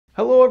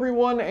Hello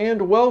everyone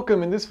and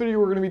welcome. In this video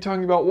we're going to be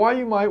talking about why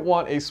you might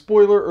want a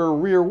spoiler or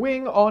rear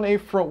wing on a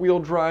front-wheel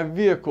drive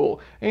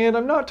vehicle. And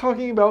I'm not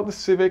talking about the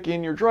Civic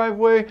in your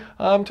driveway.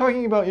 I'm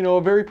talking about,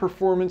 a very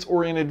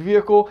performance-oriented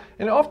vehicle.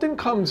 And it often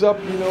comes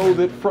up,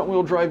 that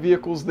front-wheel drive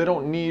vehicles, they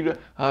don't need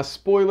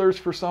spoilers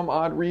for some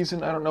odd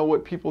reason. I don't know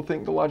what people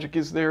think the logic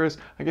is there is.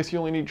 I guess you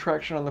only need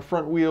traction on the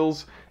front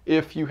wheels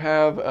if you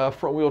have a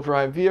front-wheel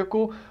drive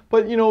vehicle.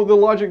 But the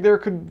logic there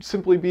could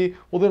simply be,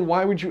 well then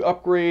why would you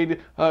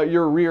upgrade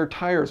your rear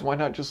tires? Why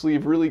not just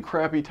leave really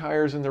crappy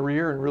tires in the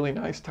rear and really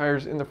nice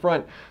tires in the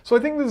front? So I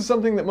think this is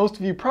something that most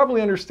of you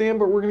probably understand,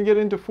 but we're going to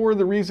get into 4 of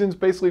the reasons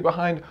basically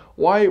behind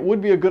why it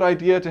would be a good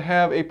idea to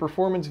have a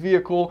performance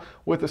vehicle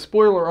with a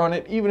spoiler on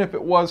it, even if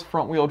it was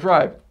front-wheel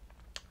drive.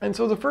 And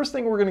so the first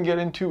thing we're going to get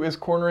into is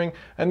cornering,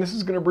 and this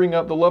is going to bring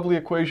up the lovely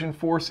equation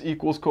force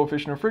equals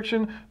coefficient of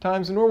friction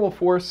times the normal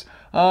force.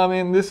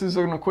 And this is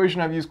an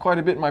equation I've used quite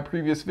a bit in my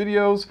previous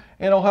videos,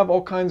 and I'll have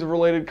all kinds of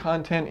related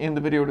content in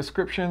the video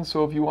description.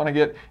 So if you want to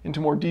get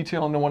into more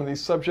detail into one of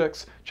these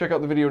subjects, check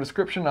out the video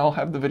description. I'll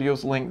have the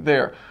videos linked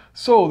there.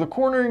 So the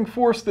cornering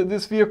force that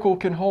this vehicle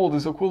can hold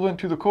is equivalent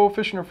to the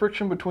coefficient of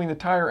friction between the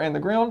tire and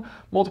the ground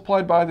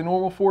multiplied by the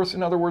normal force,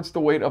 in other words, the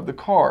weight of the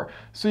car.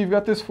 So you've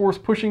got this force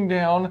pushing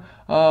down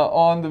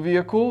on the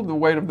vehicle, the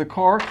weight of the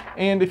car,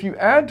 and if you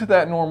add to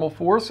that normal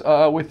force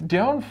with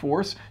down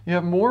force, you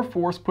have more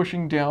force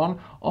pushing down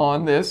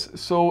on this.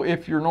 So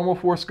if your normal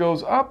force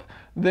goes up,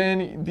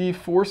 then the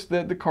force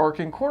that the car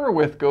can corner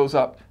with goes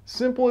up.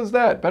 Simple as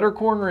that. Better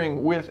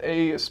cornering with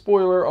a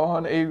spoiler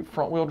on a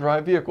front-wheel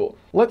drive vehicle.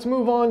 Let's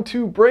move on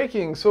to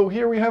braking. So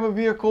here we have a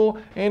vehicle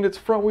and it's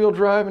front-wheel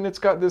drive and it's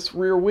got this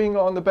rear wing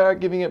on the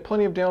back, giving it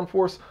plenty of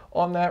downforce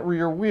on that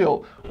rear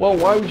wheel. Well,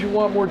 why would you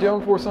want more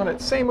downforce on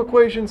it? Same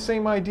equation,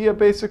 same idea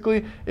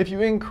basically. If you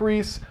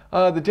increase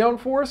the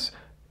downforce,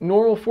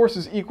 normal force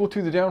is equal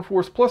to the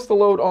downforce plus the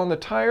load on the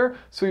tire,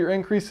 so you're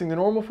increasing the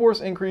normal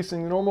force increases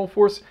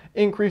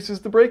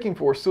the braking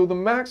force. So the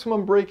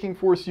maximum braking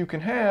force you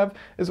can have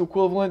is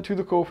equivalent to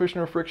the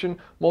coefficient of friction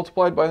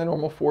multiplied by the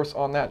normal force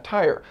on that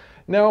tire.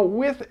 Now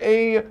with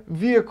a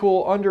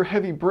vehicle under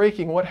heavy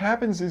braking, what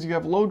happens is you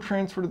have load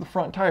transfer to the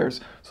front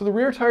tires. So the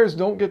rear tires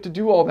don't get to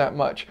do all that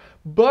much.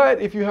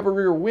 But if you have a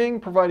rear wing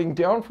providing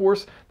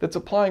downforce that's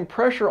applying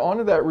pressure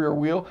onto that rear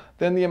wheel,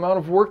 then the amount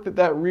of work that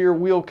that rear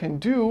wheel can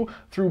do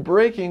through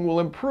braking will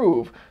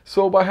improve.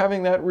 So by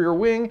having that rear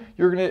wing,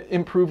 you're going to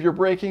improve your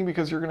braking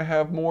because you're going to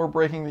have more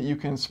braking that you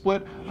can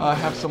split,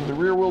 have some of the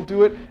rear wheel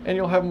do it, and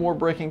you'll have more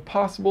braking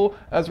possible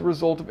as a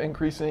result of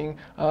increasing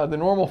the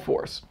normal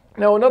force.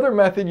 Now another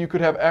method, you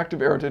could have active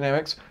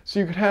aerodynamics, so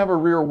you could have a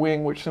rear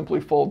wing which simply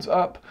folds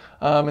up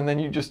and then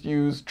you just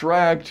use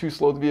drag to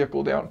slow the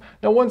vehicle down.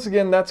 Now once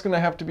again, that's going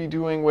to have to be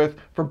doing with,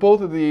 for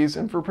both of these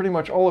and for pretty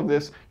much all of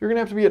this, you're going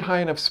to have to be at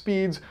high enough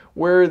speeds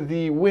where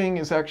the wing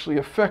is actually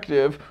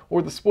effective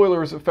or the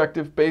spoiler is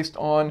effective based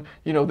on,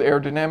 the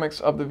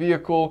aerodynamics of the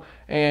vehicle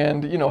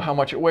and, how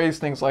much it weighs,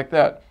 things like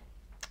that.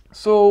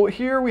 So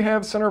here we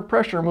have center of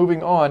pressure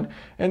moving on,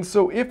 and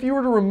so if you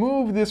were to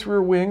remove this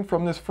rear wing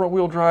from this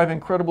front-wheel drive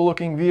incredible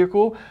looking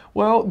vehicle,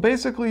 well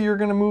basically you're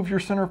going to move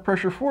your center of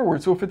pressure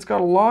forward. So if it's got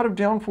a lot of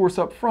downforce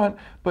up front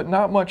but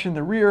not much in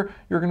the rear,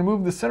 you're going to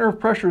move the center of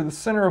pressure, the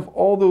center of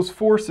all those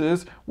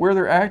forces where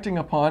they're acting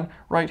upon,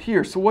 right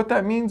here. So what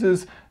that means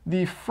is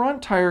the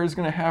front tire is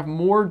going to have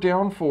more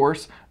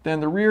downforce than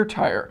the rear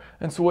tire.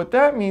 And so what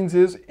that means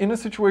is, in a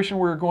situation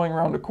where you're going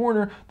around a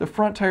corner, the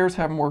front tires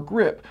have more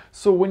grip.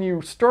 So when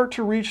you start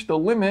to reach the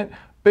limit,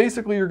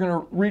 basically you're going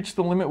to reach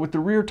the limit with the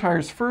rear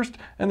tires first,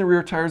 and the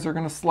rear tires are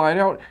going to slide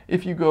out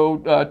if you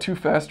go too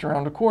fast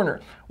around a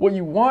corner. What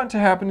you want to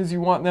happen is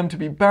you want them to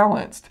be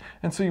balanced,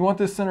 and so you want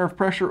this center of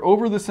pressure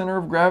over the center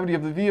of gravity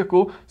of the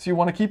vehicle, so you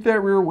want to keep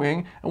that rear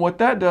wing, and what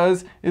that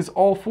does is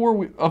all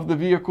 4 of the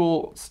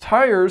vehicle's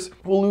tires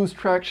will lose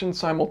traction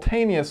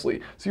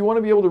simultaneously. So you want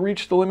to be able to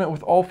reach the limit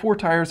with all 4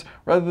 tires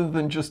rather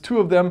than just 2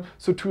 of them,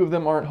 so 2 of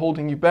them aren't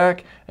holding you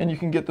back and you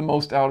can get the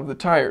most out of the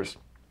tires.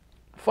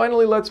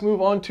 Finally, let's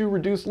move on to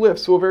reduce lift.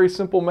 So a very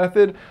simple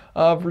method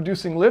of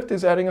reducing lift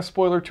is adding a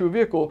spoiler to a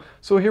vehicle.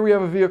 So here we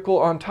have a vehicle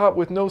on top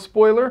with no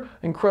spoiler,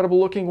 incredible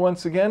looking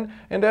once again,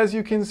 and as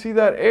you can see,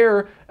 that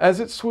air, as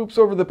it swoops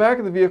over the back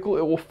of the vehicle,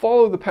 it will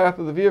follow the path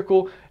of the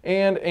vehicle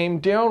and aim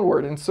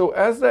downward. And so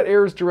as that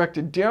air is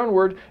directed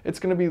downward, it's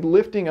going to be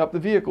lifting up the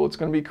vehicle. It's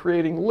going to be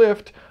creating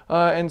lift,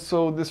 and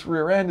so this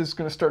rear end is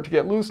going to start to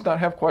get loose, not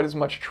have quite as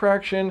much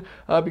traction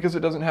because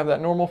it doesn't have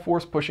that normal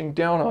force pushing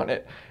down on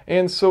it.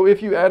 And so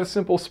if you add a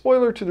simple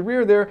spoiler to the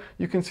rear there,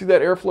 you can see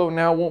that airflow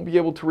now won't be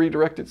able to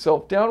redirect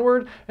itself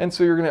downward, and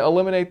so you're going to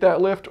eliminate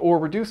that lift or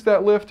reduce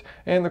that lift,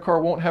 and the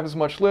car won't have as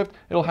much lift.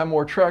 It'll have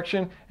more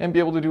traction and be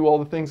able to do all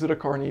the things that a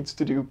car needs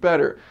to do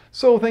better.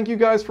 So thank you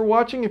guys for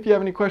watching. If you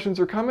have any questions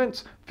or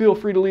comments, feel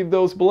free to leave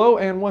those below,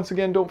 and once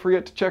again, don't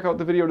forget to check out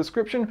the video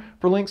description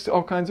for links to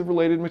all kinds of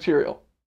related material.